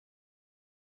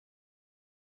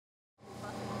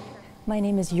My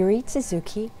name is Yuri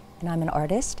Tsuzuki, and I'm an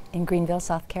artist in Greenville,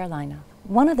 South Carolina.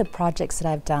 One of the projects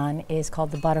that I've done is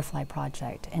called the Butterfly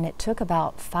Project, and it took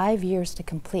about 5 years to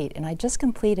complete, and I just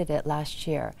completed it last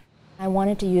year. I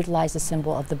wanted to utilize the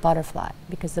symbol of the butterfly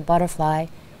because the butterfly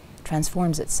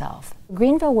transforms itself.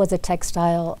 Greenville was a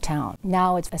textile town.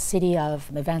 Now it's a city of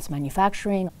advanced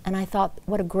manufacturing, and I thought,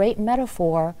 what a great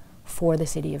metaphor for the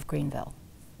city of Greenville.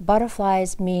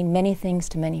 Butterflies mean many things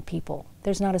to many people.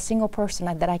 There's not a single person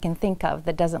that I can think of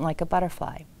that doesn't like a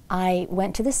butterfly. I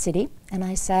went to the city and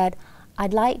I said,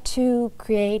 I'd like to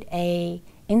create an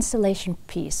installation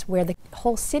piece where the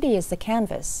whole city is the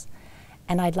canvas.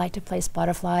 And I'd like to place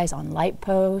butterflies on light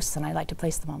posts, and I'd like to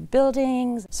place them on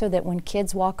buildings so that when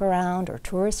kids walk around or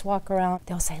tourists walk around,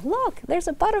 they'll say, look, there's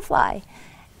a butterfly.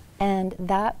 And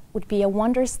that would be a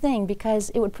wondrous thing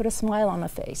because it would put a smile on a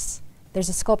face. There's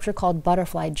a sculpture called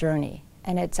Butterfly Journey,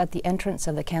 and it's at the entrance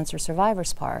of the Cancer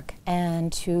Survivors Park.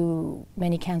 And to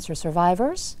many cancer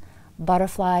survivors,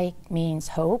 butterfly means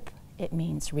hope, it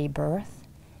means rebirth,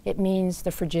 it means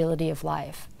the fragility of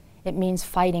life. It means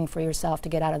fighting for yourself to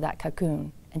get out of that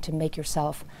cocoon and to make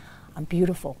yourself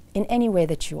beautiful in any way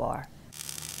that you are.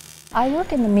 I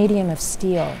work in the medium of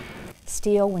steel.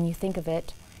 Steel, when you think of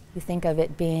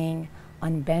it being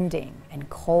unbending and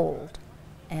cold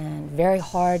and very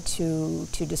hard to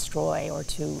destroy or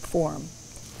to form.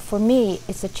 For me,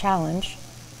 it's a challenge,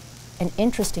 an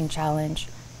interesting challenge,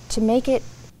 to make it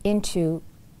into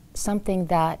something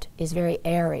that is very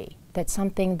airy, that's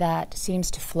something that seems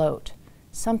to float,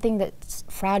 something that's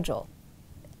fragile.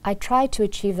 I try to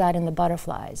achieve that in the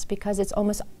butterflies because it's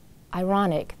almost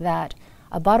ironic that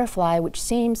a butterfly, which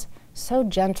seems so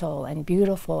gentle and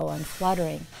beautiful and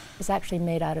fluttering, is actually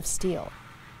made out of steel.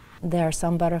 There are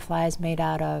some butterflies made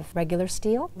out of regular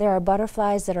steel. There are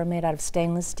butterflies that are made out of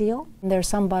stainless steel. There are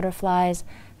some butterflies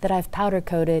that I've powder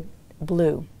coated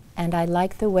blue. And I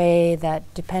like the way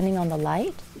that depending on the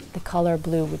light, the color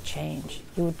blue would change.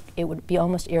 It would be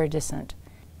almost iridescent.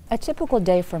 A typical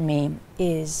day for me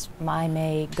is I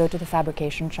may go to the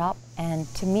fabrication shop, and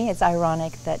to me it's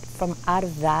ironic that from out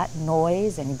of that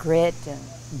noise and grit and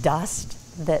dust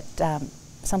that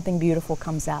something beautiful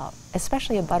comes out,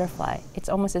 especially a butterfly. It's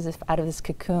almost as if out of this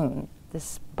cocoon,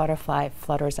 this butterfly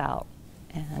flutters out,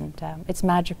 and it's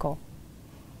magical.